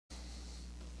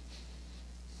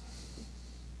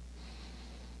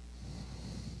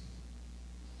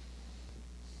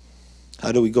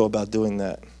How do we go about doing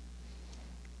that?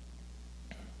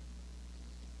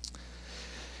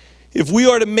 If we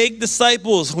are to make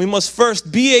disciples, we must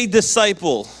first be a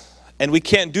disciple. And we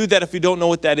can't do that if we don't know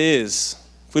what that is.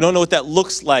 If we don't know what that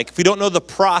looks like. If we don't know the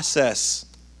process.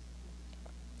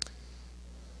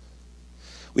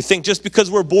 We think just because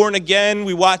we're born again,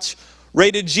 we watch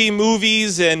rated G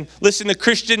movies and listen to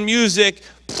Christian music,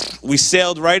 we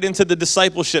sailed right into the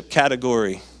discipleship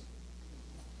category.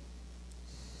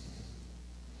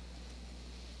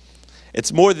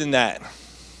 It's more than that.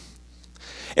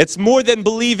 It's more than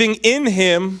believing in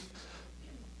him,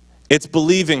 it's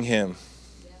believing him.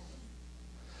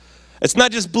 It's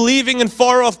not just believing in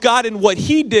far off God and what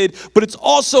he did, but it's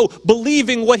also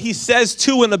believing what he says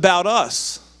to and about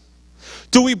us.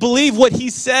 Do we believe what he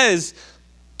says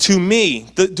to me?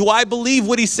 Do I believe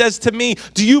what he says to me?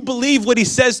 Do you believe what he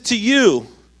says to you?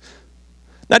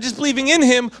 Not just believing in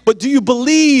him, but do you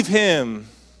believe him?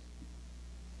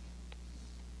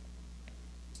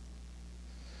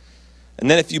 And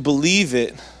then if you believe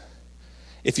it,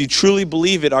 if you truly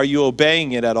believe it, are you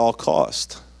obeying it at all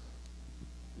cost?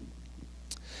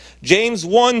 James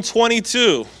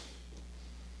 1:22.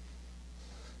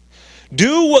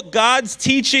 Do what God's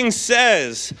teaching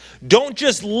says. Don't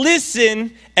just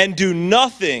listen and do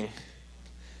nothing.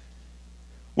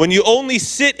 When you only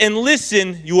sit and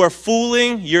listen, you are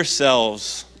fooling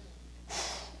yourselves.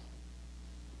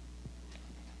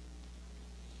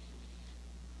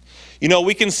 You know,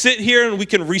 we can sit here and we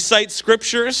can recite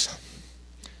scriptures.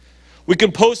 We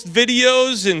can post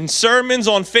videos and sermons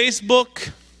on Facebook.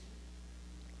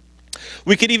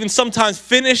 We could even sometimes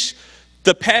finish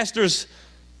the pastor's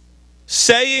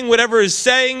saying, whatever his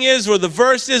saying is, or the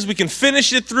verse is, we can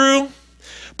finish it through.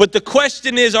 But the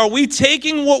question is, are we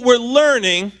taking what we're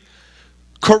learning,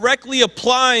 correctly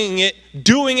applying it,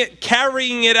 doing it,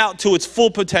 carrying it out to its full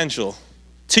potential,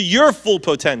 to your full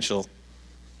potential?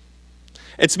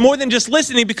 It's more than just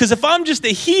listening, because if I'm just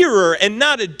a hearer and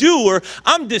not a doer,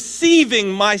 I'm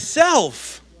deceiving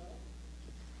myself.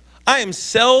 I am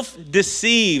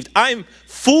self-deceived. I'm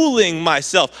fooling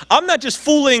myself. I'm not just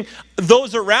fooling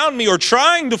those around me or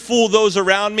trying to fool those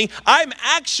around me. I'm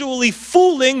actually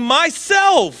fooling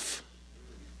myself.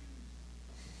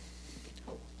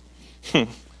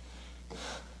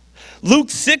 Luke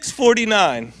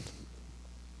 6:49.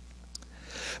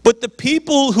 But the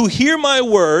people who hear my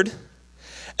word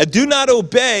and do not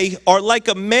obey are like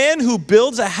a man who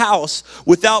builds a house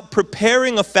without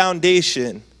preparing a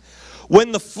foundation.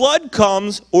 When the flood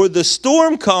comes or the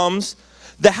storm comes,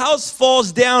 the house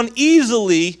falls down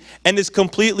easily and is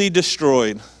completely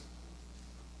destroyed.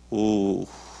 Ooh.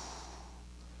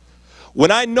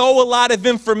 When I know a lot of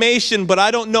information, but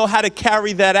I don't know how to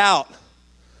carry that out.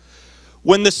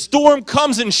 When the storm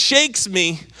comes and shakes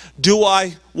me, do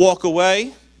I walk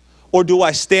away or do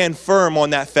I stand firm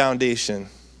on that foundation?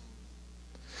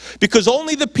 Because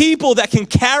only the people that can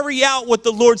carry out what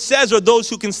the Lord says are those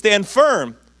who can stand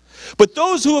firm. But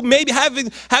those who maybe have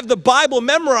the Bible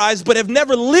memorized but have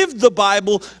never lived the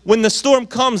Bible, when the storm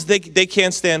comes, they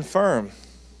can't stand firm.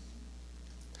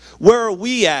 Where are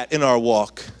we at in our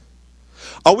walk?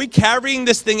 Are we carrying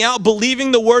this thing out,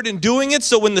 believing the word and doing it,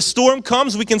 so when the storm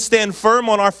comes, we can stand firm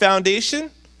on our foundation?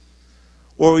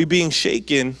 Or are we being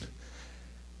shaken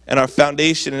and our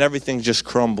foundation and everything just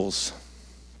crumbles?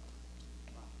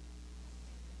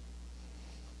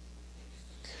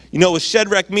 You know, with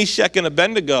Shadrach, Meshach, and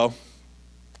Abednego,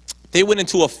 they went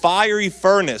into a fiery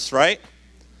furnace, right?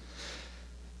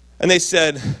 And they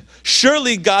said,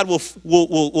 surely God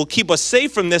will keep us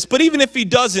safe from this, but even if he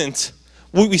doesn't,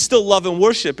 we still love and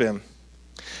worship him.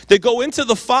 They go into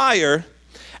the fire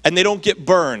and they don't get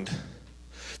burned.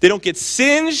 They don't get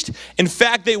singed. In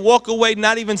fact, they walk away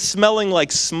not even smelling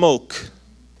like smoke.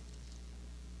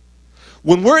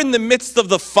 When we're in the midst of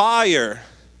the fire,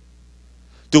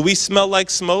 do we smell like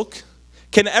smoke?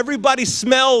 Can everybody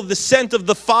smell the scent of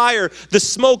the fire, the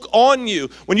smoke on you?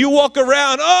 When you walk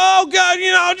around, oh God,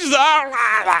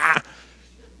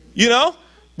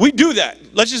 we do that.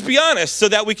 Let's just be honest, so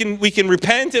that we can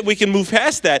repent and we can move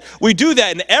past that. We do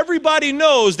that, and everybody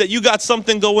knows that you got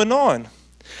something going on.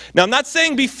 Now, I'm not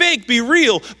saying be fake, be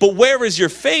real, but where is your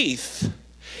faith?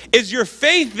 Is your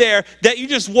faith there that you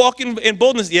just walk in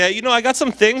boldness? Yeah, I got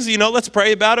some things, let's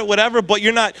pray about it, whatever, but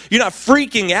you're not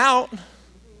freaking out.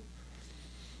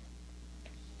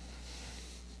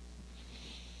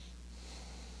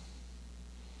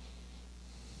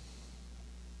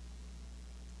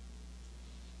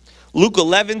 Luke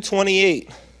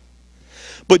 11:28.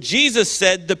 But Jesus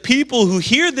said, the people who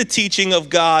hear the teaching of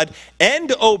God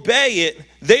and obey it,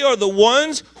 they are the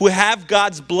ones who have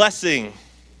God's blessing.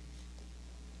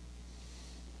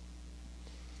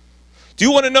 Do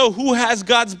you want to know who has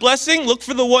God's blessing? Look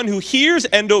for the one who hears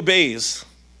and obeys.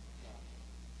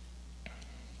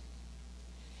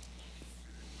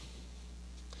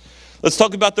 Let's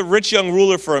talk about the rich young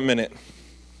ruler for a minute.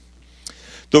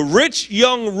 The rich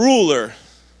young ruler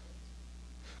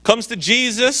comes to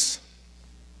Jesus.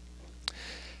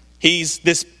 He's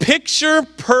this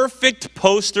picture-perfect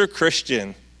poster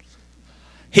Christian.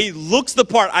 He looks the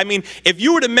part. I mean, if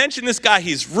you were to mention this guy,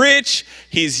 he's rich,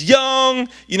 he's young,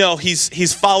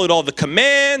 he's followed all the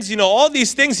commands, all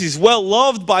these things. He's well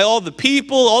loved by all the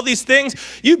people, all these things.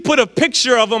 You put a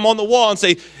picture of him on the wall and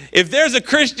say, if there's a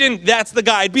Christian, that's the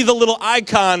guy. It'd be the little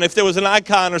icon if there was an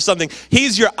icon or something.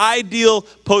 He's your ideal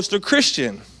poster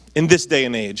Christian in this day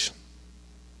and age.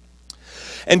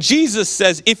 And Jesus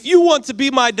says, if you want to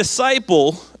be my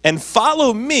disciple and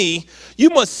follow me, you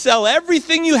must sell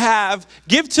everything you have,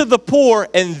 give to the poor,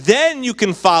 and then you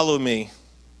can follow me.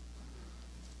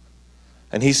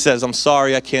 And he says, I'm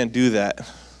sorry, I can't do that.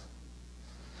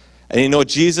 And you know what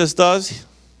Jesus does?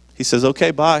 He says,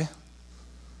 okay, bye.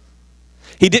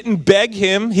 He didn't beg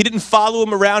him. He didn't follow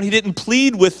him around. He didn't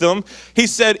plead with him. He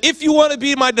said, if you want to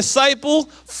be my disciple,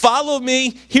 follow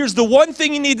me. Here's the one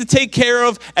thing you need to take care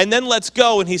of, and then let's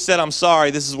go. And he said, I'm sorry,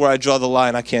 this is where I draw the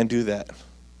line. I can't do that.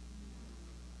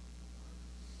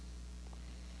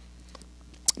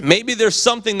 Maybe there's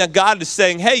something that God is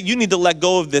saying, hey, you need to let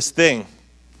go of this thing.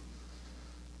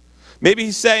 Maybe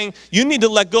he's saying, you need to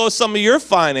let go of some of your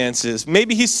finances.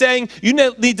 Maybe he's saying, you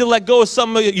need to let go of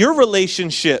some of your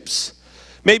relationships.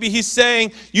 Maybe he's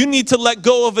saying, you need to let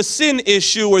go of a sin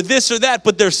issue or this or that.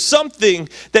 But there's something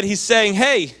that he's saying,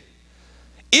 hey,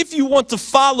 if you want to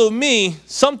follow me,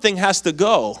 something has to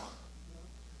go.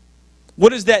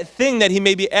 What is that thing that he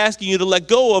may be asking you to let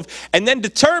go of? And then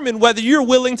determine whether you're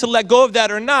willing to let go of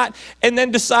that or not. And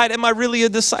then decide, am I really a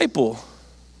disciple?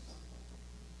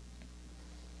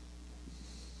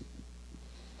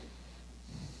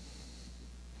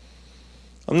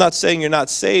 I'm not saying you're not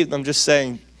saved. I'm just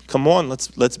saying, come on,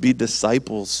 let's be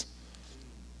disciples.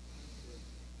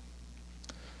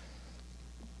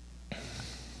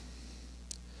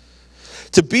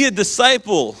 To be a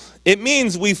disciple, it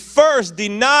means we first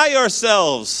deny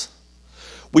ourselves.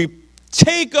 We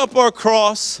take up our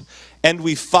cross and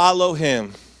we follow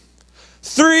him.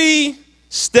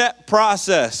 3-step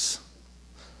process.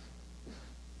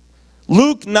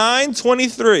 Luke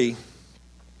 9:23.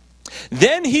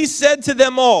 Then he said to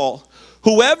them all,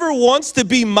 whoever wants to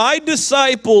be my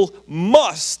disciple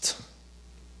must.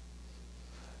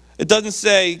 It doesn't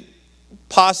say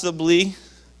possibly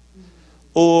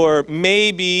or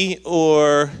maybe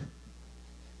or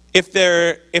if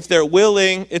they're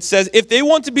willing. It says if they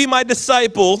want to be my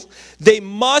disciple, they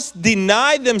must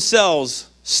deny themselves,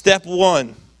 step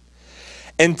 1,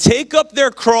 and take up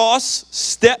their cross,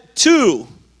 step 2,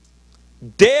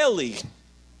 daily.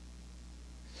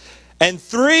 And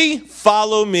 3,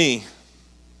 follow me.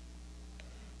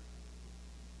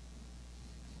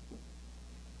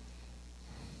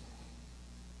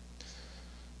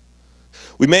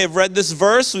 We may have read this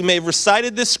verse, we may have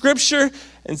recited this scripture,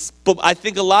 but I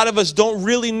think a lot of us don't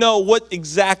really know what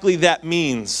exactly that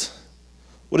means.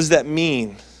 What does that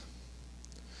mean?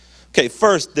 Okay,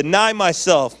 first, deny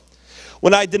myself.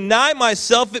 When I deny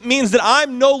myself, it means that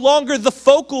I'm no longer the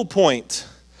focal point.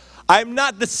 I'm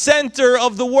not the center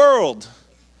of the world.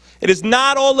 It is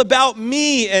not all about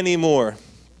me anymore.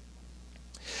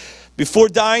 Before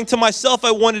dying to myself,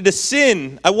 I wanted to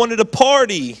sin. I wanted to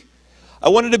party. I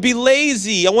wanted to be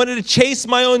lazy. I wanted to chase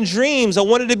my own dreams. I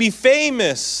wanted to be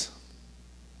famous.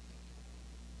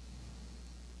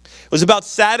 It was about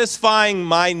satisfying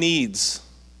my needs,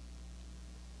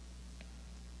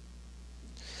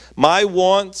 my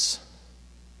wants,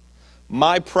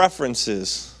 my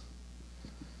preferences.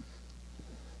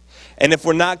 And if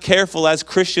we're not careful as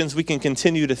Christians, we can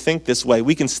continue to think this way.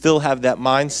 We can still have that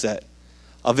mindset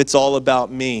of it's all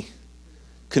about me.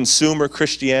 Consumer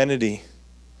Christianity.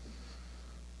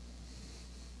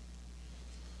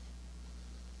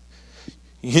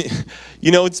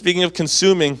 Speaking of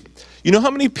consuming, you know how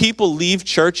many people leave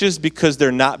churches because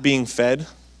they're not being fed?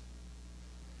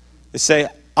 They say,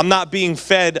 I'm not being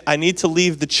fed. I need to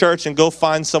leave the church and go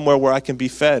find somewhere where I can be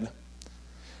fed.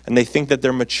 And they think that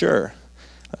they're mature.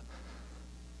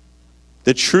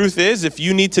 The truth is, if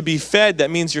you need to be fed, that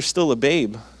means you're still a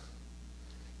babe.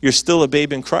 You're still a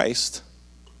babe in Christ.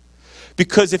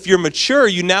 Because if you're mature,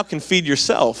 you now can feed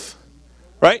yourself,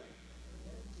 right?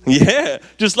 Yeah,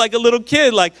 just like a little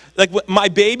kid. Like my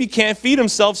baby can't feed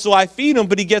himself, so I feed him,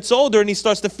 but he gets older and he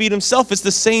starts to feed himself. It's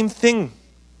the same thing.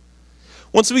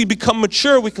 Once we become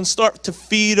mature, we can start to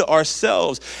feed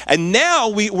ourselves. And now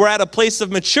we're at a place of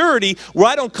maturity where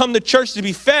I don't come to church to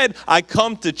be fed. I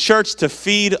come to church to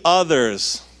feed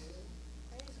others.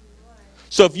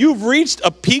 So if you've reached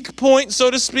a peak point,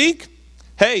 so to speak,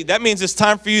 hey, that means it's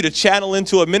time for you to channel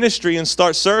into a ministry and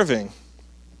start serving.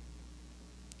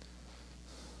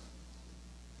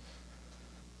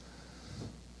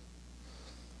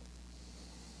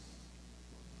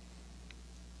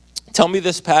 Tell me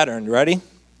this pattern, ready?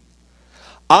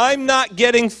 I'm not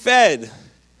getting fed.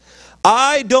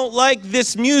 I don't like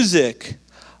this music.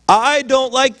 I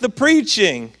don't like the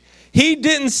preaching. He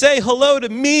didn't say hello to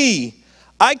me.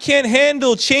 I can't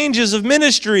handle changes of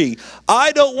ministry.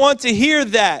 I don't want to hear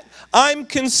that. I'm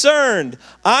concerned.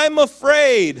 I'm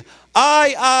afraid.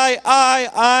 I,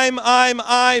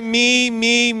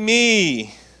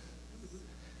 me.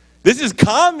 This is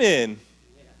common.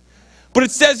 But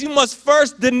it says you must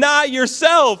first deny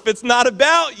yourself. It's not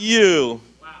about you.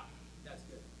 Wow, that's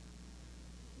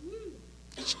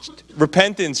good.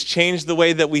 Repentance changed the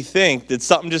way that we think. Did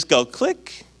something just go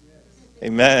click? Yes.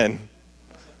 Amen.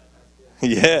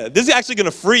 Yeah, this is actually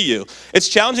going to free you. It's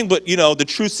challenging, but the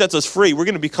truth sets us free. We're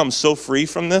going to become so free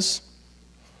from this.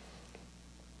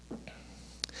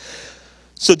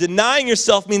 So denying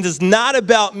yourself means it's not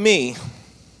about me.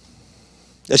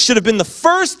 That should have been the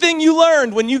first thing you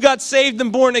learned when you got saved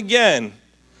and born again.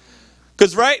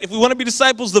 Because, right, if we want to be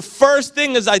disciples, the first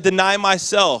thing is I deny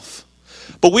myself.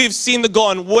 But we've seen the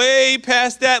gone way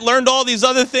past that, learned all these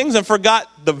other things, and forgot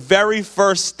the very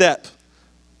first step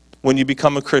when you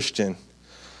become a Christian.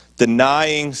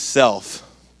 Denying self,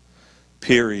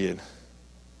 period.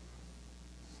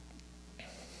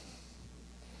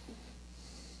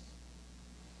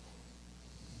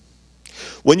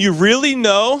 When you really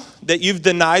know that you've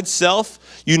denied self,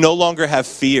 you no longer have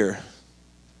fear.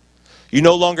 You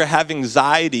no longer have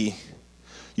anxiety.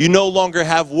 You no longer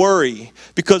have worry.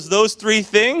 Because those three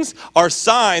things are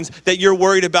signs that you're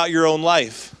worried about your own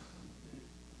life.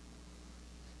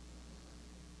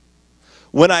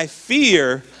 When I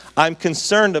fear, I'm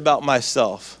concerned about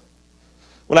myself.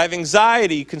 When I have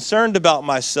anxiety, concerned about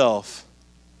myself.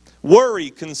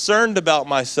 Worry, concerned about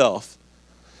myself.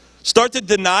 Start to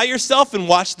deny yourself and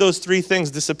watch those three things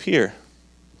disappear.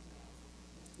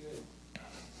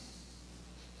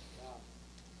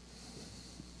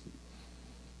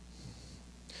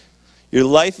 Your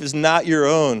life is not your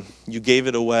own. You gave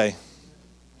it away.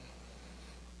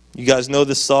 You guys know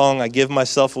this song, I give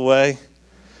myself away.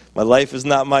 My life is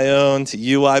not my own. To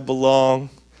you I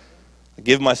belong. I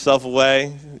give myself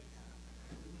away.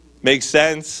 Makes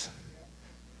sense?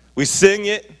 We sing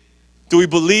it. Do we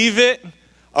believe it?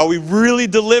 Are we really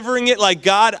delivering it like,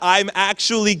 God, I'm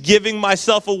actually giving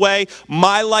myself away.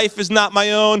 My life is not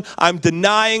my own. I'm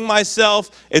denying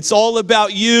myself. It's all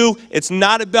about you. It's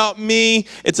not about me.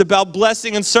 It's about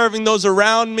blessing and serving those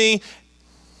around me.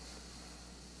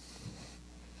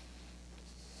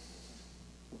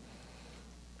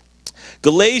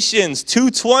 Galatians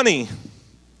 2:20.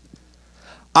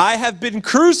 I have been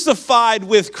crucified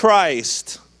with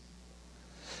Christ.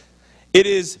 It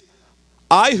is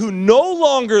I who no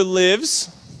longer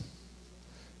lives,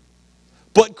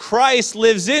 but Christ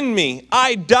lives in me.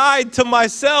 I died to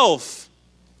myself.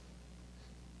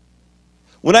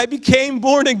 When I became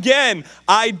born again,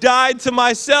 I died to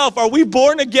myself. Are we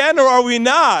born again or are we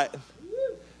not?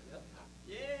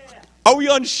 Yeah. Are we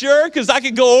unsure? Because I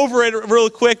could go over it real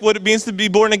quick, what it means to be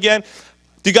born again.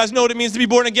 Do you guys know what it means to be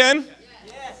born again?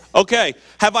 Yes. Okay.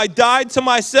 Have I died to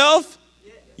myself?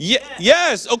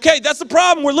 Yes. Okay, that's the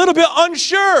problem. We're a little bit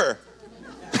unsure.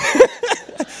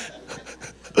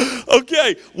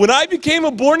 Okay, when I became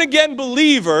a born-again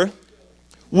believer,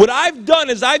 what I've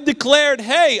done is I've declared,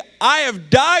 hey, I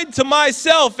have died to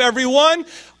myself, everyone.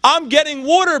 I'm getting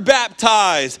water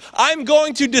baptized. I'm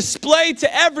going to display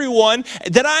to everyone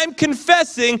that I'm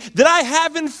confessing that I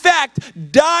have in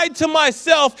fact died to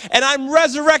myself and I'm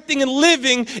resurrecting and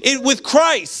living it with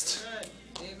Christ.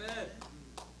 Amen.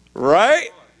 Right?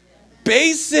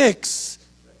 Basics.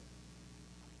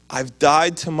 I've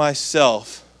died to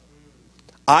myself.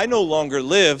 I no longer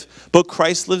live, but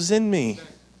Christ lives in me.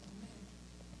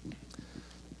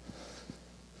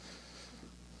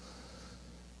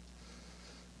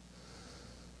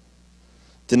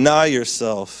 Deny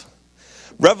yourself.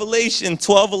 Revelation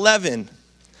 12:11.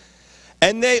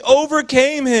 And they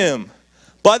overcame him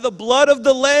by the blood of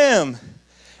the Lamb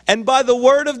and by the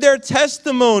word of their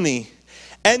testimony.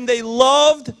 And they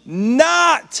loved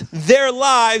not their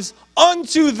lives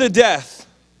unto the death.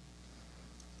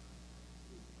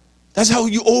 That's how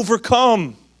you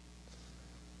overcome.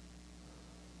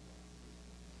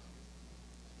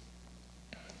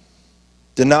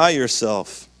 Deny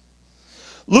yourself.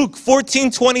 Luke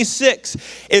 14:26.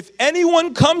 If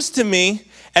anyone comes to me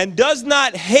and does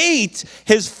not hate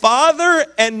his father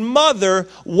and mother,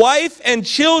 wife and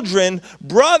children,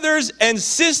 brothers and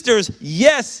sisters,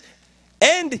 yes,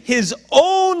 and his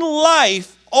own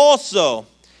life also,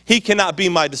 he cannot be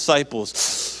my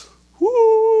disciples.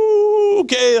 Woo,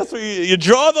 okay, that's where you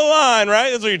draw the line,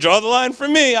 right? That's where you draw the line for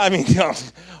me. I mean,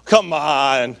 come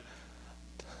on.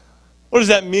 What does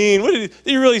that mean? Did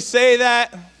he really say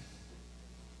that?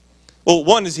 Well,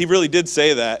 one is he really did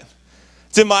say that.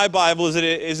 It's in my Bible. Is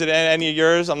it in any of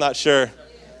yours? I'm not sure.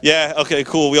 Yeah, okay,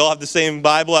 cool. We all have the same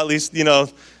Bible, at least,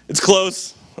 it's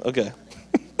close. Okay.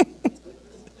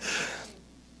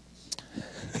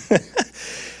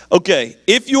 Okay,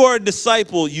 if you are a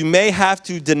disciple, you may have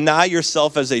to deny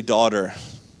yourself as a daughter.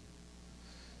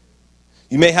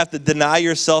 You may have to deny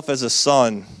yourself as a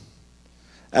son,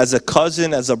 as a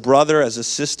cousin, as a brother, as a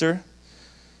sister.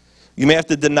 You may have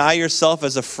to deny yourself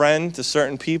as a friend to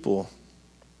certain people.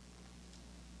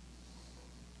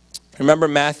 Remember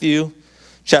Matthew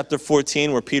chapter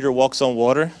 14 where Peter walks on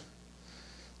water?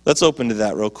 Let's open to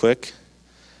that real quick.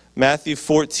 Matthew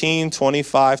 14,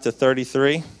 25 to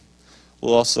 33.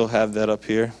 We'll also have that up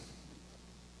here.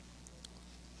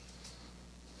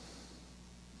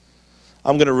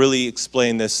 I'm going to really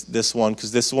explain this one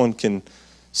because this one can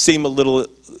seem a little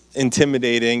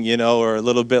intimidating, or a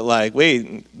little bit like, wait,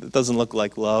 it doesn't look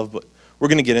like love, but we're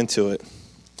going to get into it.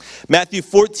 Matthew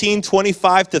 14,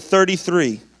 25 to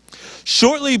 33.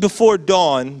 Shortly before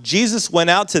dawn, Jesus went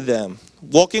out to them,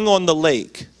 walking on the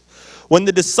lake. When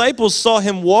the disciples saw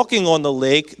him walking on the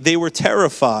lake, they were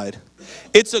terrified.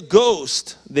 "It's a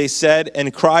ghost," they said,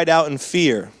 and cried out in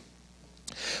fear.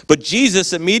 But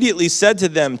Jesus immediately said to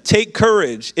them, "Take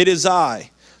courage, it is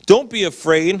I. Don't be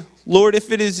afraid. Lord,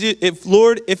 if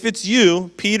it's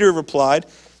you," Peter replied,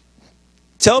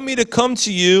 "tell me to come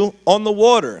to you on the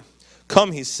water."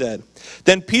 "Come," he said.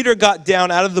 Then Peter got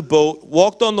down out of the boat,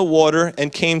 walked on the water,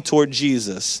 and came toward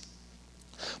Jesus.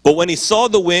 But when he saw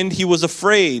the wind, he was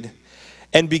afraid,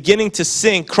 and beginning to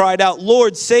sink, cried out,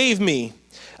 "Lord, save me."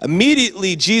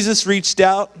 Immediately Jesus reached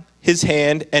out his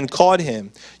hand and caught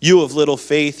him. "You of little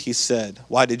faith," he said,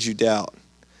 "why did you doubt?"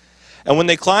 And when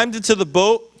they climbed into the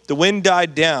boat, the wind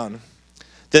died down.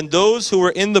 Then those who were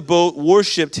in the boat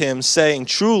worshipped him, saying,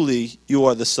 "Truly, you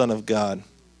are the Son of God."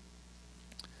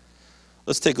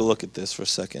 Let's take a look at this for a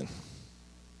second.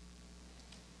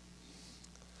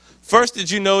 First,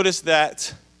 did you notice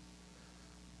that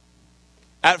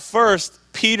at first,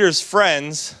 Peter's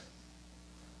friends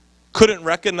couldn't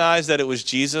recognize that it was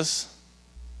Jesus?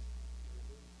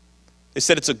 They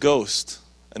said it's a ghost,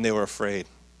 and they were afraid.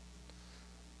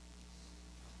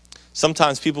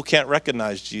 Sometimes people can't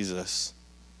recognize Jesus.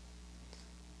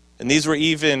 And these were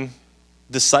even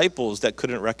disciples that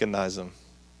couldn't recognize him.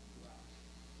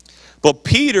 But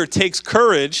Peter takes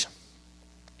courage,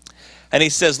 and he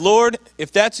says, "Lord,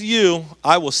 if that's you,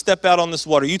 I will step out on this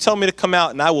water. You tell me to come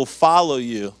out, and I will follow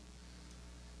you."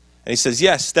 And he says,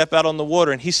 "Yes, step out on the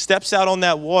water." And he steps out on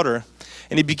that water,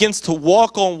 and he begins to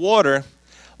walk on water,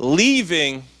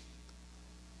 leaving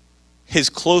his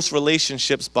close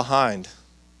relationships behind.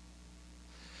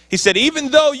 He said,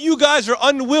 "Even though you guys are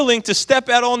unwilling to step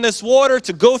out on this water,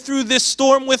 to go through this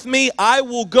storm with me, I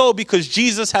will go because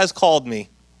Jesus has called me."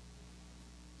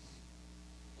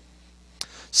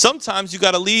 Sometimes you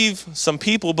got to leave some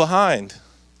people behind.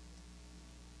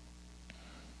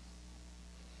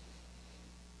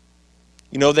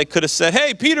 They could have said,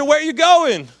 "Hey, Peter, where are you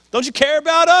going? Don't you care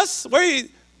about us? We're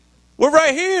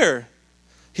right here."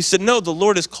 He said, "No, the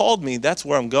Lord has called me. That's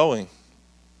where I'm going."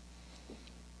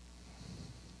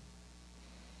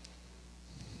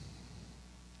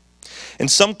 In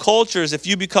some cultures, if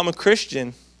you become a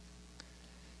Christian,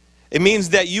 it means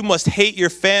that you must hate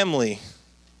your family.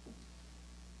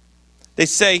 They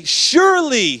say,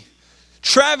 "Surely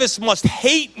Travis must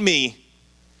hate me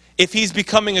if he's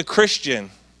becoming a Christian.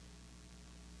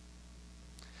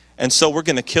 And so we're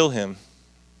going to kill him."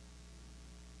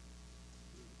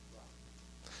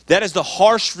 That is the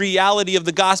harsh reality of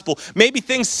the gospel. Maybe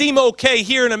things seem okay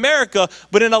here in America,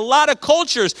 but in a lot of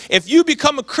cultures, if you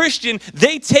become a Christian,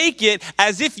 they take it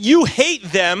as if you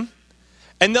hate them,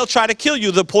 and they'll try to kill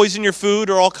you. They'll poison your food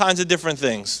or all kinds of different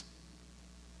things.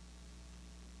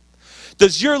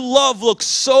 Does your love look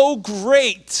so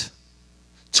great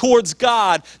towards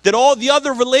God that all the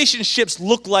other relationships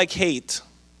look like hate?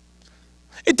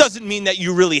 It doesn't mean that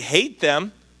you really hate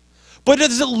them, but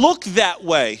does it look that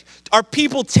way? Are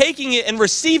people taking it and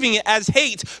receiving it as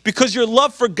hate because your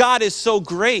love for God is so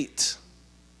great?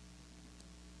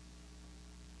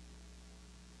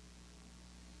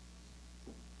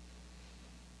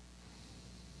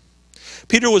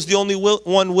 Peter was the only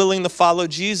one willing to follow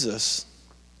Jesus.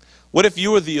 What if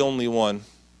you were the only one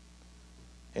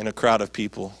in a crowd of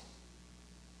people?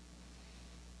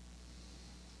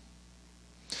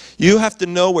 You have to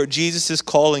know where Jesus is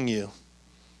calling you,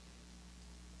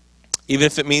 even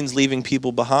if it means leaving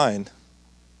people behind.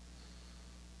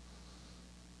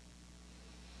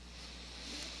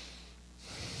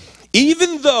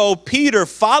 Even though Peter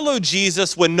followed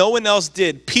Jesus when no one else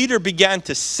did, Peter began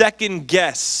to second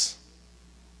guess.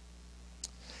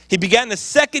 He began to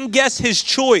second guess his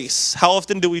choice. How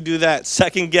often do we do that?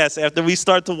 Second guess. After we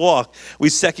start to walk, we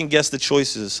second guess the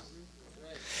choices.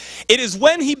 It is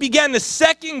when he began to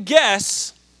second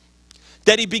guess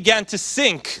that he began to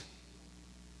sink.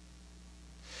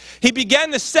 He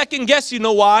began to second guess, you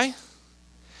know why?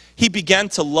 He began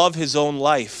to love his own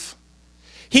life.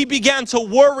 He began to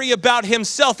worry about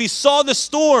himself. He saw the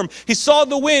storm. He saw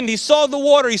the wind. He saw the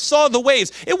water. He saw the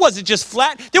waves. It wasn't just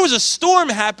flat. There was a storm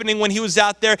happening when he was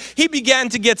out there. He began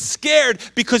to get scared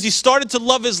because he started to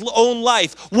love his own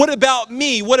life. What about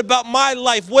me? What about my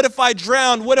life? What if I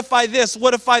drown? What if I this?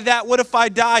 What if I that? What if I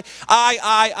die?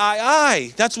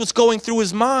 I. That's what's going through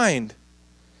his mind.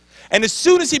 And as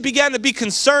soon as he began to be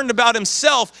concerned about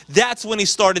himself, that's when he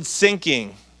started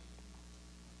sinking.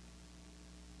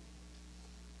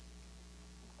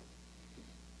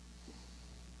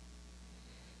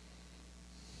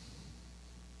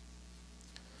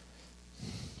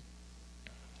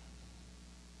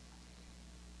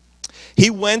 He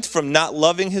went from not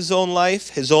loving his own life,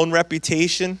 his own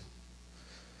reputation,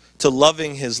 to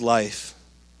loving his life.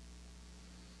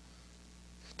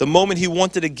 The moment he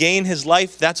wanted to gain his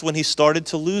life, that's when he started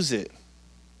to lose it.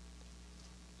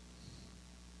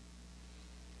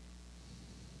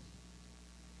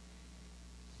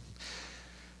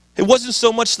 It wasn't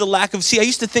so much the lack of, I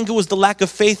used to think it was the lack of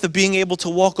faith of being able to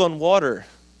walk on water.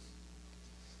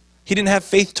 He didn't have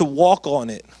faith to walk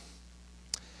on it.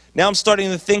 Now I'm starting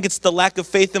to think it's the lack of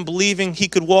faith in believing he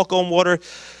could walk on water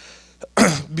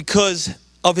because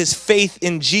of his faith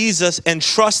in Jesus and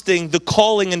trusting the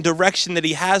calling and direction that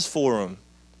he has for him.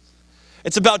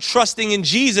 It's about trusting in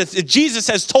Jesus. If Jesus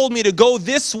has told me to go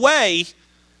this way,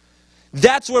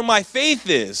 that's where my faith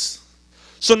is.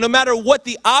 So no matter what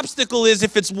the obstacle is,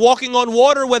 if it's walking on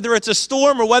water, whether it's a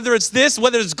storm or whether it's this,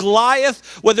 whether it's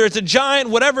Goliath, whether it's a giant,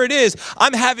 whatever it is,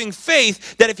 I'm having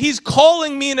faith that if he's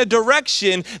calling me in a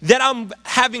direction, that I'm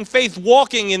having faith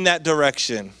walking in that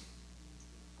direction.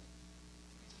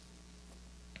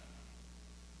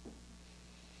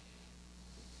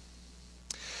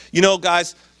 You know,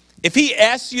 guys, if he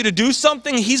asks you to do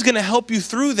something, he's going to help you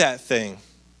through that thing.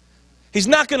 He's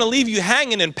not going to leave you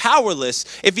hanging and powerless.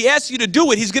 If he asks you to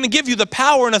do it, he's going to give you the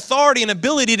power and authority and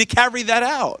ability to carry that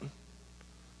out.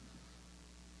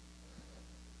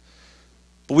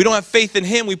 But we don't have faith in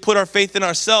him. We put our faith in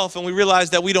ourselves and we realize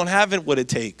that we don't have it what it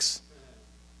takes.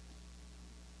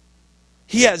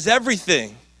 He has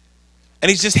everything. And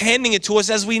he's just handing it to us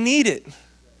as we need it.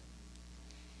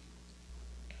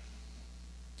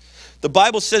 The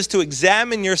Bible says to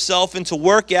examine yourself and to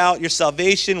work out your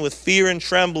salvation with fear and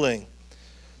trembling.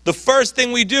 The first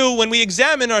thing we do when we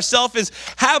examine ourselves is,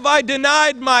 have I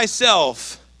denied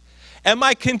myself? Am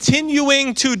I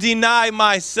continuing to deny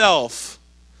myself?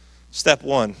 Step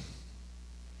one.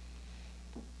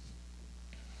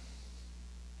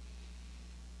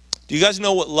 Do you guys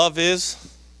know what love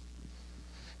is?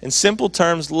 In simple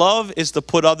terms, love is to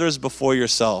put others before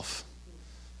yourself.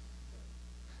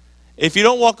 If you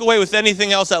don't walk away with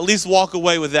anything else, at least walk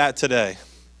away with that today.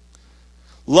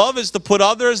 Love is to put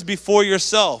others before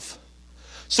yourself.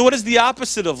 So what is the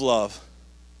opposite of love?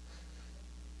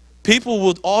 People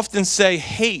will often say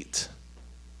hate.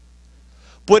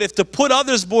 But if to put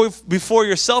others before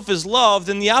yourself is love,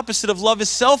 then the opposite of love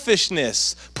is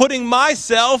selfishness. Putting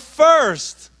myself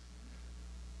first.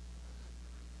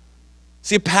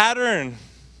 See a pattern.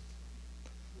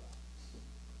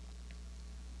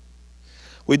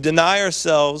 We deny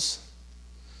ourselves.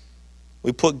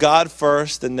 We put God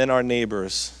first and then our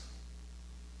neighbors.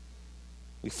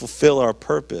 We fulfill our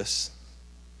purpose.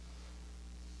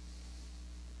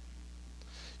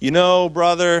 You know,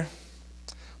 brother,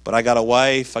 but I got a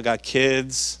wife, I got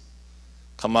kids.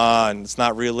 Come on, it's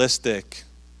not realistic.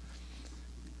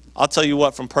 I'll tell you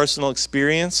what, from personal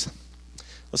experience,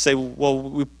 let's say,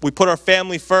 well, we put our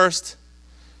family first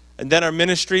and then our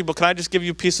ministry, but can I just give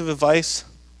you a piece of advice?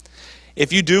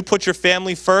 If you do put your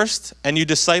family first and you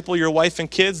disciple your wife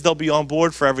and kids, they'll be on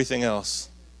board for everything else.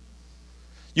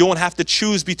 You won't have to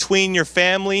choose between your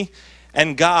family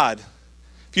and God.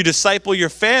 If you disciple your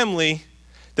family,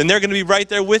 then they're going to be right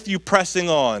there with you pressing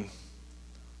on.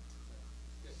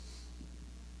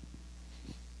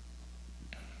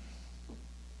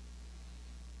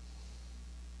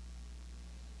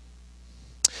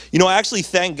 You know, I actually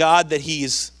thank God that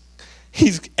he's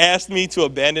asked me to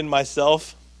abandon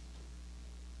myself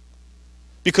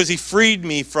because he freed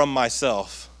me from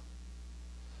myself.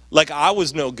 Like I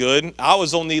was no good. I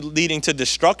was only leading to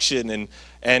destruction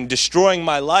and destroying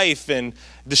my life and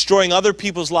destroying other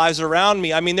people's lives around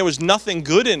me. I mean, there was nothing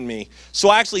good in me. So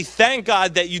I actually thank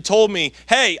God that you told me,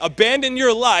 hey, abandon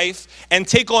your life and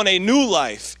take on a new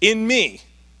life in me.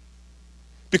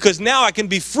 Because now I can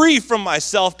be free from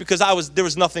myself because there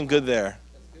was nothing good there.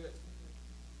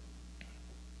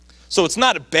 So it's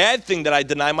not a bad thing that I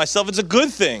deny myself. It's a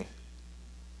good thing.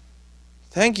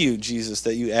 Thank you, Jesus,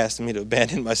 that you asked me to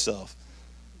abandon myself.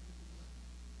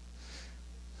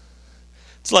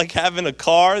 It's like having a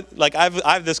car. Like I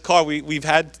have this car. We've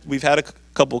had a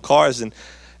couple cars, and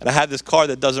I have this car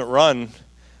that doesn't run,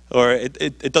 or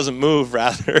it doesn't move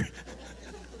rather.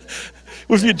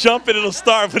 If you jump it, it'll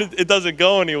start, but it doesn't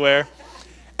go anywhere.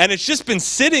 And it's just been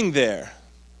sitting there,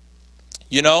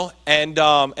 you know. And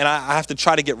I have to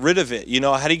try to get rid of it. You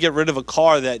know, how do you get rid of a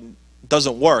car that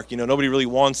doesn't work? You know, nobody really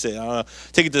wants it. I don't know,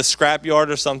 take it to the scrap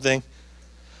yard or something.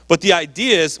 But the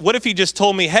idea is, what if he just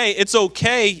told me, hey, it's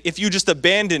okay if you just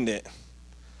abandoned it?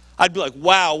 I'd be like,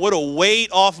 wow, what a weight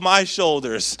off my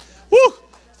shoulders. Woo,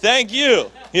 thank you,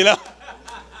 you know.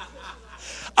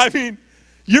 I mean,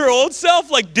 your old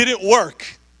self, like, didn't work.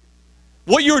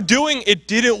 What you're doing, it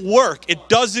didn't work. It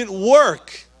doesn't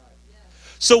work.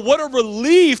 So what a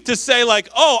relief to say, like,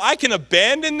 oh, I can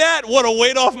abandon that? What a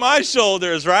weight off my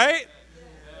shoulders, right?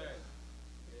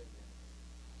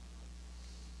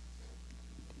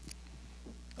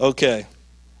 Okay.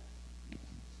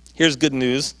 Here's good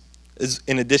news,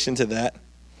 in addition to that.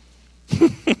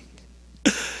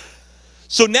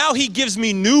 So now he gives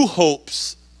me new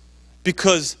hopes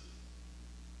because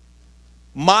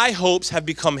my hopes have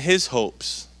become his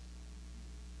hopes.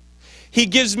 He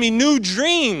gives me new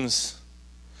dreams.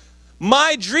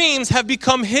 My dreams have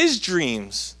become his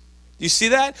dreams. You see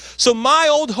that? So my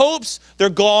old hopes, they're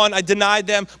gone. I denied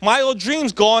them. My old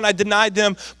dreams, gone. I denied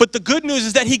them. But the good news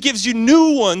is that he gives you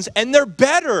new ones, and they're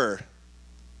better.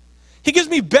 He gives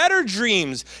me better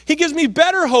dreams. He gives me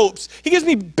better hopes. He gives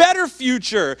me better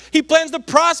future. He plans to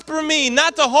prosper me,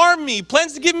 not to harm me. He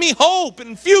plans to give me hope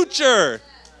and future.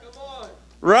 Come on.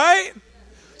 Right?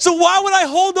 So why would I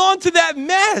hold on to that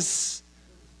mess?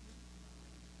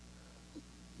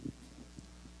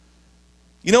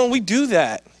 You know, we do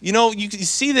that. You know, you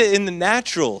see that in the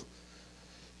natural.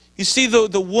 You see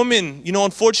the woman, you know,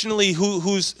 unfortunately,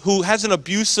 who has an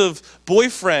abusive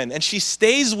boyfriend, and she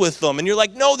stays with them. And you're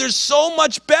like, no, there's so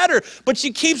much better. But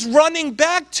she keeps running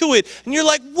back to it. And you're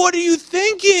like, what are you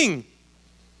thinking?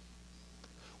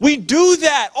 We do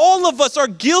that. All of us are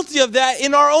guilty of that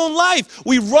in our own life.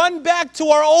 We run back to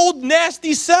our old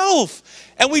nasty self.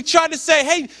 And we try to say,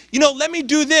 hey, you know, let me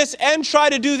do this and try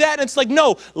to do that. And it's like,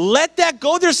 no, let that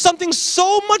go. There's something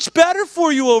so much better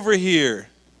for you over here.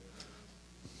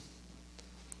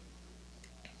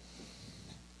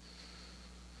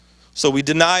 So we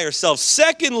deny ourselves.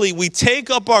 Secondly, we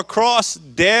take up our cross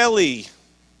daily.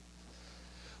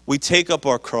 We take up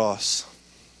our cross.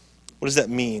 What does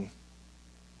that mean?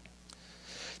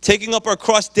 Taking up our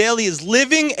cross daily is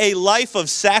living a life of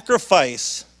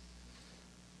sacrifice.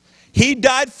 He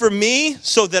died for me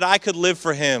so that I could live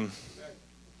for him.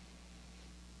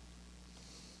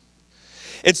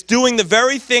 It's doing the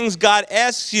very things God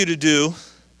asks you to do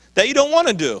that you don't want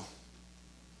to do.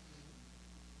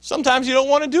 Sometimes you don't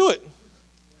want to do it.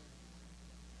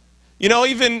 You know,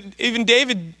 even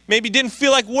David maybe didn't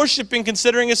feel like worshiping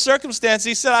considering his circumstance.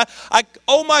 He said, I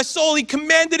owe my soul. He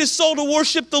commanded his soul to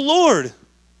worship the Lord.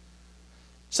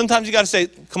 Sometimes you got to say,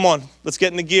 come on, let's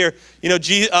get in the gear. You know,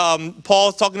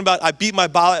 Paul's talking about, I beat my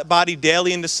body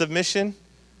daily into submission.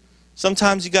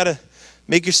 Sometimes you got to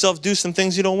make yourself do some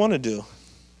things you don't want to do.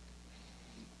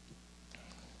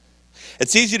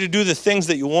 It's easy to do the things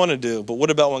that you want to do, but what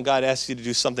about when God asks you to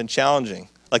do something challenging?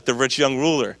 Like the rich young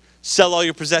ruler. Sell all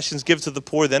your possessions, give to the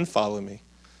poor, then follow me.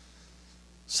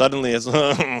 Suddenly it's,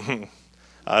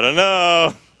 I don't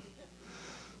know.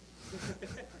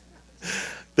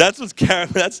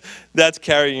 That's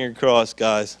carrying your cross,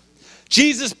 guys.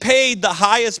 Jesus paid the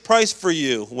highest price for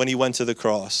you when he went to the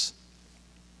cross.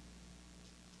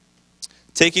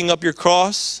 Taking up your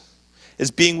cross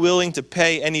is being willing to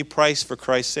pay any price for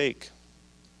Christ's sake.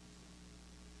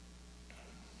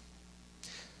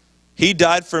 He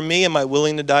died for me. Am I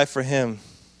willing to die for him?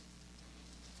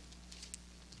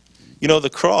 You know, the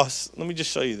cross, let me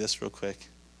just show you this real quick.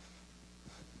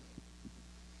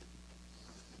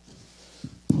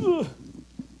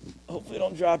 Hopefully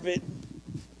don't drop it.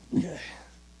 Okay.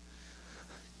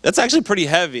 That's actually pretty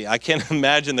heavy. I can't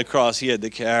imagine the cross he had to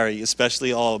carry,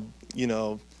 especially all,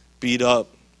 beat up,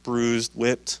 bruised,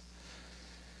 whipped.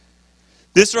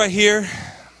 This right here,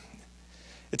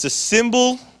 it's a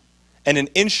symbol and an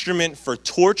instrument for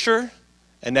torture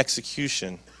and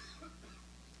execution.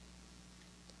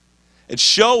 It's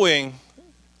showing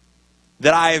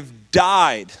that I've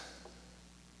died.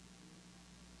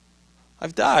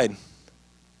 I've died.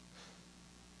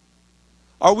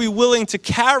 Are we willing to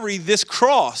carry this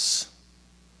cross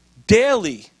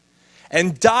daily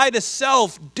and die to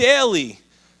self daily,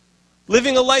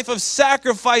 living a life of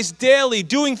sacrifice daily,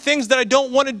 doing things that I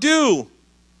don't want to do?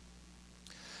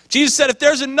 Jesus said, if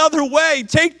there's another way,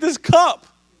 take this cup.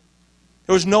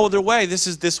 There was no other way.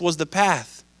 This was the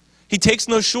path. He takes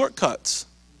no shortcuts.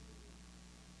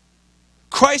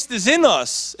 Christ is in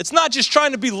us. It's not just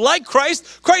trying to be like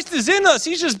Christ. Christ is in us.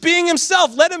 He's just being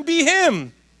himself. Let him be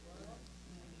him.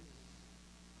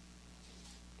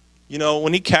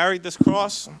 When he carried this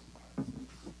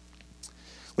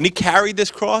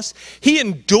cross, he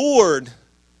endured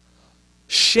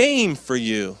shame for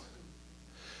you.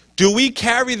 Do we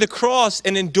carry the cross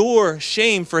and endure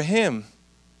shame for him?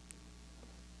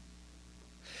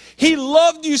 He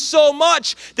loved you so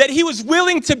much that he was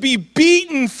willing to be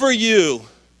beaten for you.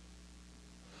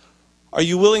 Are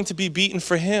you willing to be beaten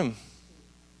for him?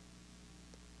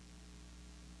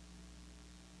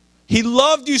 He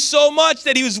loved you so much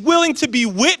that he was willing to be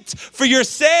whipped for your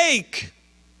sake.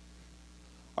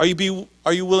 Are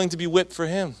you willing to be whipped for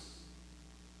him?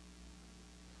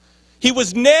 He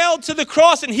was nailed to the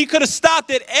cross and he could have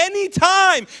stopped at any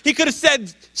time. He could have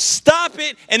said, stop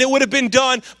it, and it would have been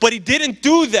done, but he didn't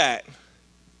do that.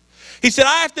 He said,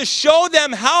 I have to show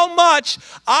them how much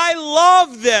I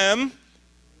love them.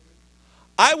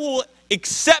 I will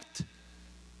accept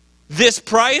this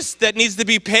price that needs to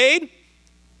be paid,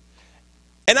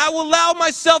 and I will allow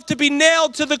myself to be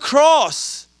nailed to the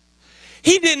cross.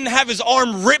 He didn't have his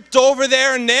arm ripped over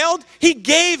there and nailed. He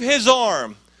gave his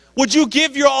arm. Would you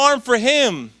give your arm for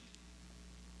him?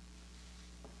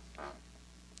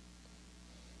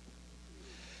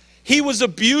 He was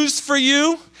abused for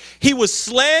you. He was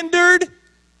slandered.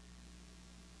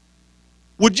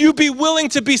 Would you be willing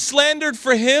to be slandered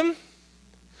for him?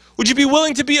 Would you be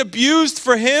willing to be abused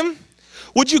for him?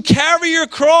 Would you carry your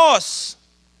cross?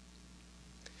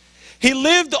 He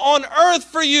lived on earth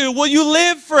for you. Will you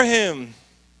live for him?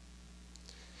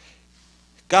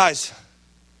 Guys,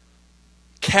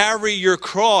 carry your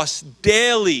cross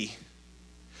daily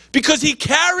because he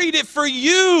carried it for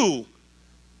you.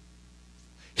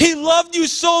 He loved you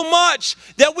so much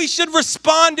that we should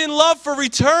respond in love for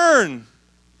return.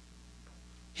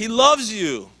 He loves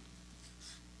you.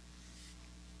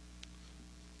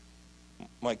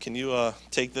 Mike, can you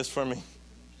take this for me?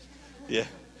 Yeah,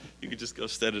 you could just go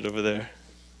set it over there.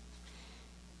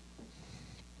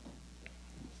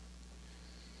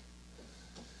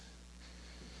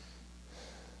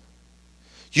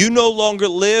 You no longer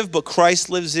live, but Christ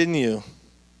lives in you.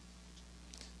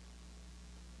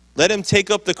 Let him take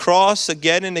up the cross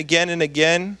again and again and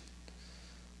again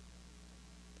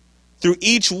through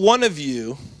each one of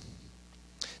you,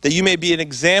 that you may be an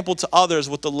example to others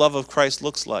what the love of Christ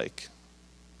looks like.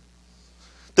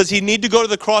 Does he need to go to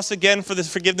the cross again for the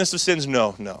forgiveness of sins?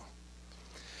 No.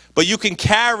 But you can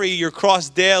carry your cross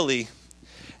daily,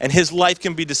 and his life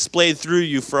can be displayed through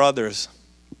you for others.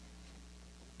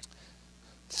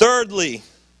 Thirdly,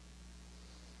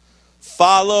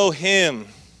 follow him.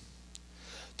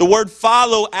 The word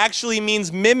follow actually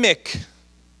means mimic.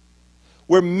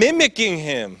 We're mimicking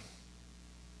him.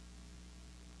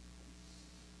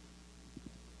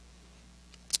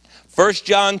 First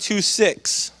John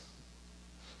 2:6.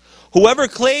 Whoever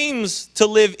claims to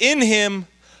live in him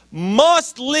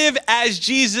must live as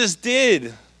Jesus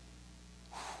did.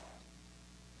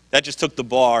 That just took the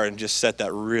bar and just set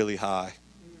that really high.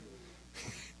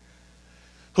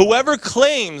 Whoever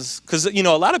claims, because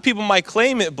a lot of people might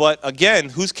claim it, but again,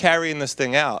 who's carrying this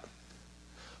thing out?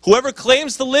 Whoever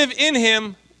claims to live in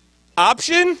him,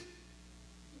 option?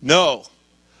 No.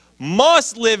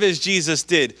 Must live as Jesus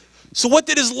did. So what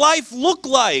did his life look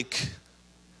like?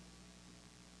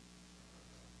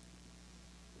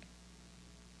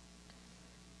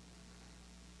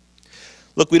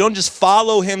 Look, we don't just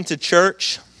follow him to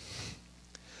church.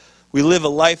 We live a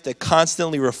life that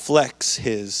constantly reflects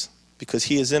his, because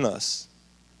he is in us.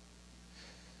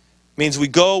 It means we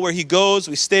go where he goes,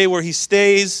 we stay where he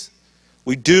stays,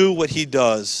 we do what he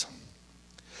does.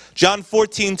 John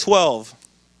 14:12.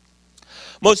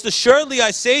 Most assuredly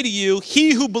I say to you,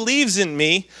 he who believes in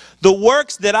me, the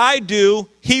works that I do,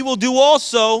 he will do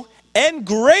also, And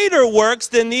greater works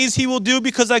than these he will do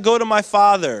because I go to my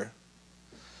Father.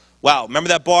 Wow, remember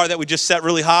that bar that we just set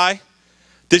really high?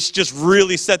 This just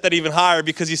really set that even higher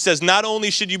because he says not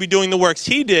only should you be doing the works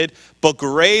he did, but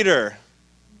greater.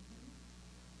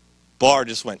 Bar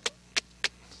just went.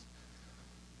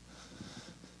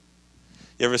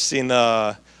 You ever seen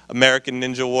American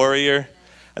Ninja Warrior?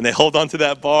 And they hold on to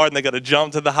that bar and they got to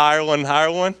jump to the higher one and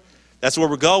higher one? That's where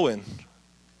we're going.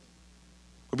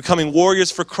 We're becoming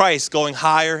warriors for Christ, going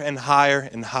higher and higher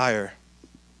and higher.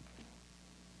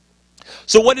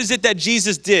 So what is it that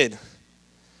Jesus did?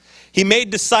 He made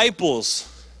disciples.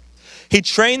 He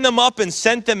trained them up and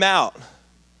sent them out,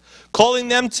 calling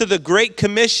them to the Great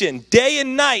Commission. Day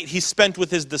and night he spent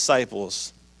with his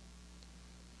disciples.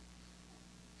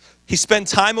 He spent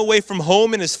time away from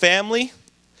home and his family,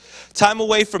 time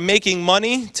away from making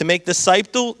money to make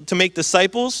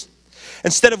disciples.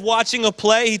 Instead of watching a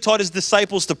play, he taught his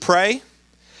disciples to pray.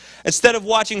 Instead of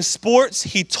watching sports,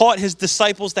 he taught his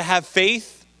disciples to have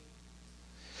faith.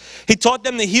 He taught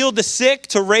them to heal the sick,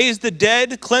 to raise the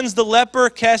dead, cleanse the leper,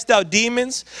 cast out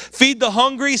demons, feed the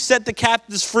hungry, set the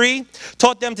captives free.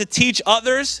 Taught them to teach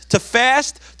others, to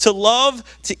fast, to love,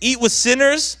 to eat with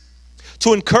sinners,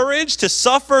 to encourage, to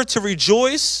suffer, to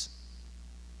rejoice.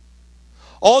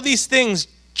 All these things,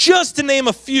 just to name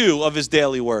a few of his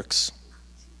daily works.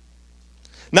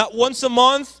 Not once a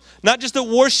month, not just a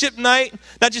worship night,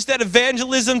 not just that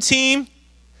evangelism team.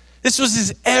 This was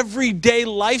his everyday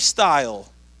lifestyle.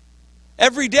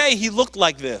 Every day he looked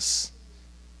like this.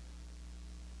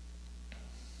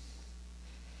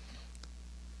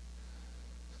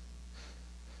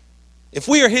 If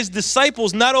we are his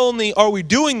disciples, not only are we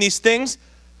doing these things,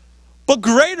 but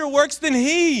greater works than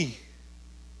he.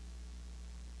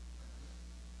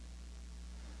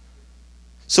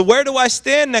 So where do I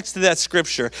stand next to that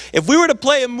scripture? If we were to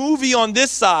play a movie on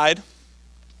this side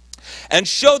and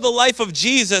show the life of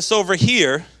Jesus over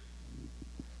here,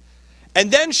 and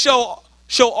then show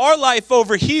our life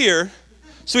over here,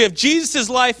 so we have Jesus'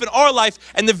 life and our life,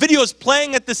 and the video is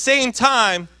playing at the same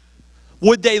time,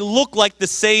 would they look like the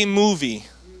same movie?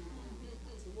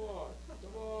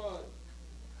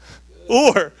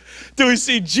 Or do we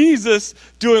see Jesus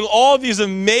doing all these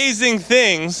amazing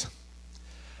things,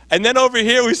 and then over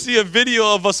here we see a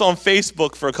video of us on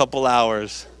Facebook for a couple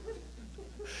hours?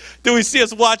 Do we see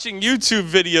us watching YouTube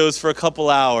videos for a couple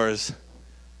hours?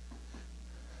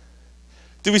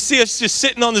 Do we see us just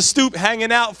sitting on the stoop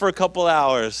hanging out for a couple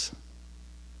hours?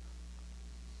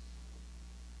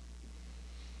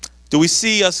 Do we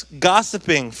see us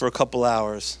gossiping for a couple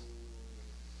hours?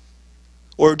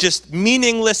 Or just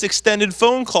meaningless extended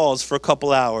phone calls for a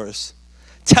couple hours?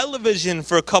 Television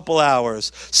for a couple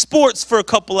hours? Sports for a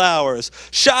couple hours?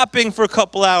 Shopping for a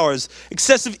couple hours?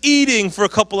 Excessive eating for a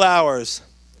couple hours?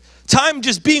 Time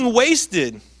just being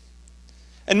wasted.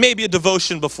 And maybe a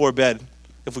devotion before bed,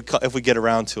 if we get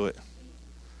around to it.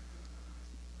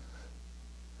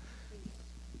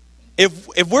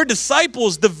 If we're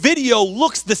disciples, the video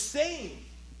looks the same.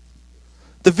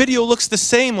 The video looks the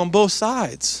same on both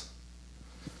sides.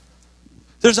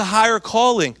 There's a higher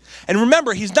calling. And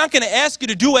remember, he's not going to ask you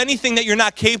to do anything that you're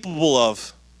not capable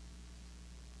of.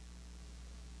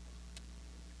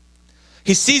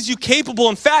 He sees you capable.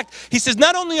 In fact, he says,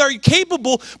 not only are you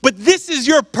capable, but this is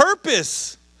your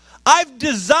purpose. I've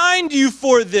designed you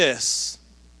for this.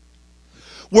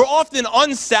 We're often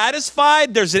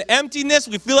unsatisfied. There's an emptiness.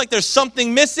 We feel like there's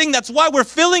something missing. That's why we're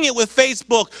filling it with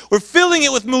Facebook. We're filling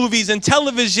it with movies and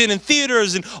television and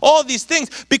theaters and all these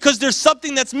things because there's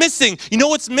something that's missing. You know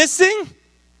what's missing?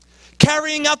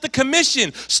 Carrying out the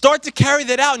commission. Start to carry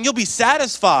that out and you'll be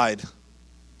satisfied.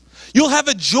 You'll have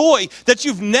a joy that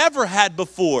you've never had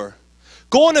before.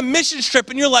 Go on a mission trip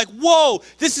and you're like, whoa,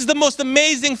 this is the most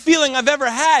amazing feeling I've ever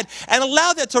had. And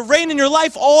allow that to reign in your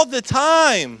life all the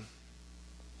time.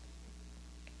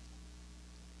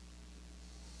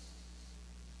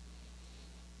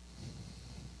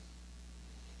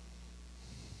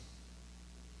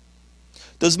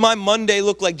 Does my Monday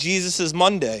look like Jesus'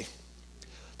 Monday?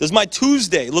 Does my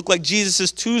Tuesday look like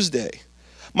Jesus' Tuesday?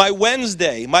 My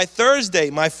Wednesday, my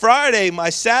Thursday, my Friday, my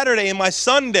Saturday, and my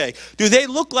Sunday, do they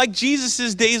look like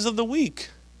Jesus' days of the week?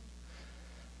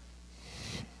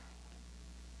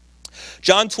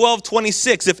 John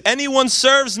 12:26, if anyone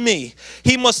serves me,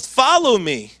 he must follow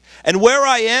me. And where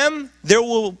I am, there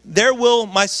will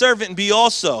my servant be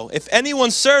also. If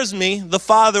anyone serves me, the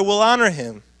Father will honor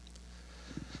him.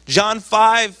 John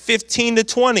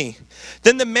 5:15-20.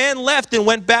 Then the man left and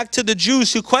went back to the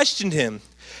Jews who questioned him.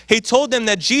 He told them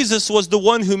that Jesus was the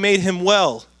one who made him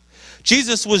well.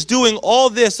 Jesus was doing all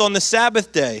this on the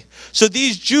Sabbath day. So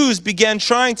these Jews began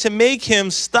trying to make him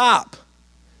stop.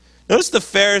 Notice the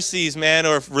Pharisees, man,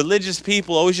 or religious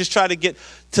people always just try to get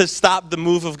to stop the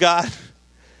move of God.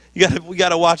 We got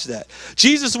to watch that.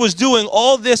 Jesus was doing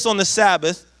all this on the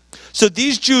Sabbath. So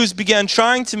these Jews began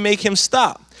trying to make him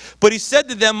stop. But he said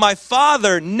to them, my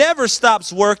Father never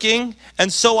stops working,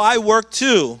 and so I work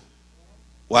too.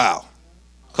 Wow.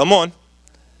 Come on.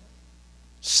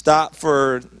 Stop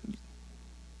for...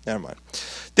 Never mind.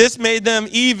 This made them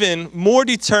even more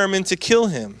determined to kill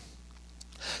him.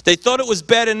 They thought it was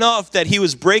bad enough that he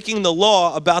was breaking the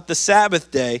law about the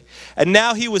Sabbath day, and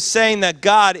now he was saying that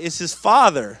God is his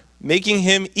Father, making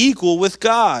him equal with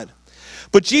God.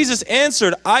 But Jesus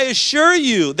answered, I assure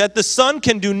you that the Son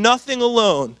can do nothing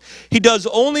alone. He does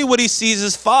only what he sees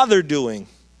his Father doing.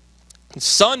 The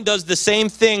Son does the same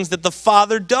things that the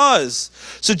Father does.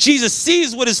 So Jesus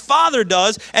sees what his Father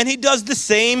does, and he does the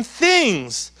same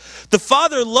things. The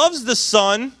Father loves the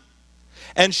Son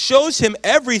and shows him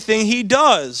everything he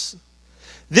does.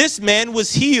 This man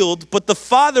was healed, but the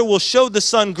Father will show the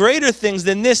Son greater things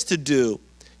than this to do.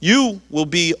 You will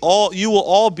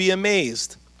all be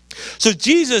amazed. So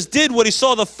Jesus did what he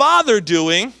saw the Father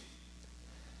doing,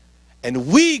 and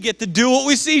we get to do what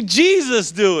we see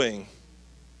Jesus doing.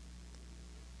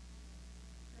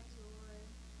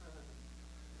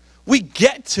 We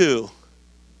get to.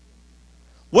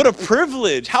 What a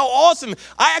privilege. How awesome.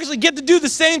 I actually get to do the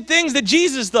same things that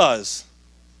Jesus does.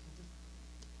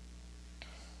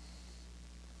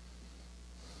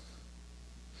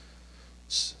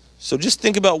 So just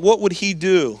think about, what would he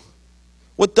do?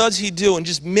 What does he do? And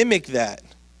just mimic that.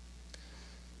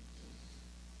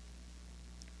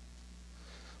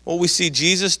 What we see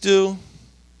Jesus do,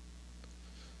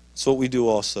 it's what we do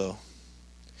also.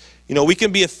 You know, we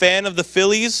can be a fan of the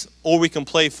Phillies, or we can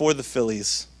play for the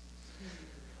Phillies.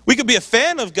 We could be a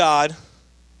fan of God,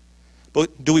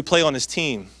 but do we play on his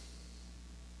team?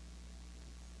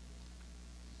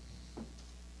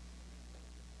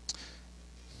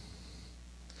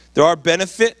 There are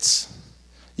benefits.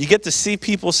 You get to see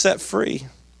people set free.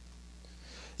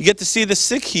 You get to see the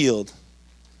sick healed.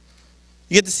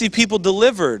 You get to see people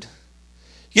delivered.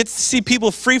 You get to see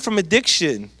people free from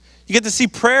addiction. You get to see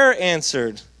prayer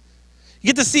answered. You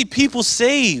get to see people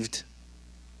saved.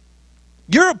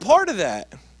 You're a part of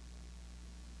that.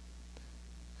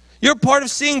 You're a part of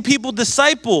seeing people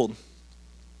discipled.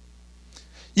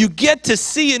 You get to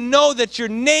see and know that your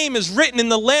name is written in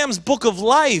the Lamb's book of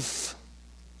life.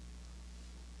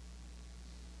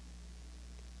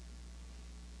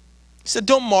 He said,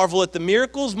 don't marvel at the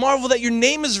miracles. Marvel that your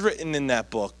name is written in that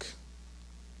book.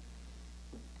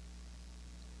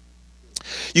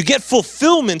 You get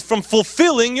fulfillment from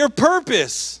fulfilling your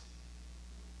purpose.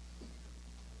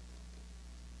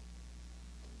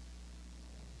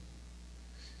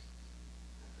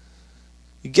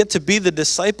 You get to be the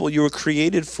disciple you were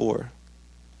created for.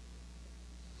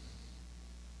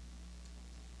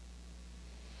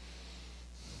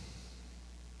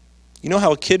 You know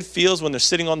how a kid feels when they're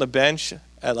sitting on the bench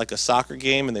at like a soccer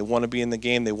game and they want to be in the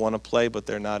game, they want to play, but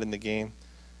they're not in the game?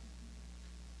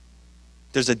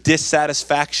 There's a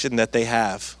dissatisfaction that they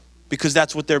have because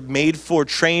that's what they're made for,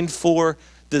 trained for,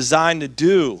 designed to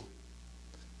do.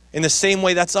 In the same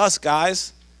way, that's us,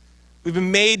 guys. We've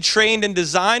been made, trained, and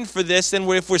designed for this, and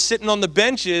if we're sitting on the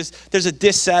benches, there's a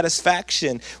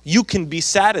dissatisfaction. You can be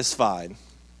satisfied.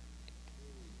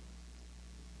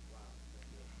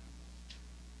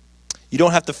 You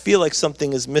don't have to feel like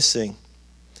something is missing.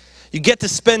 You get to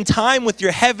spend time with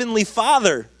your heavenly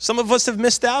Father. Some of us have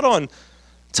missed out on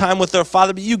time with our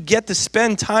Father, but you get to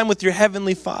spend time with your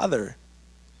heavenly Father.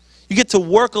 You get to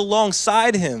work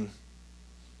alongside him.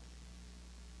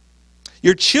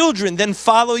 Your children then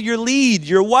follow your lead.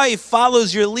 Your wife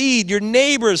follows your lead. Your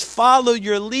neighbors follow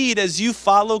your lead as you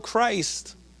follow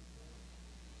Christ.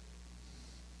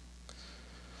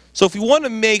 So if you want to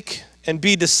make and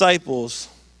be disciples,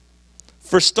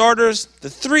 for starters, the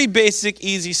 3 basic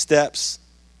easy steps: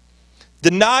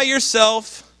 deny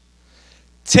yourself,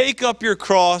 take up your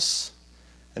cross,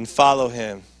 and follow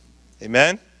him.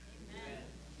 Amen?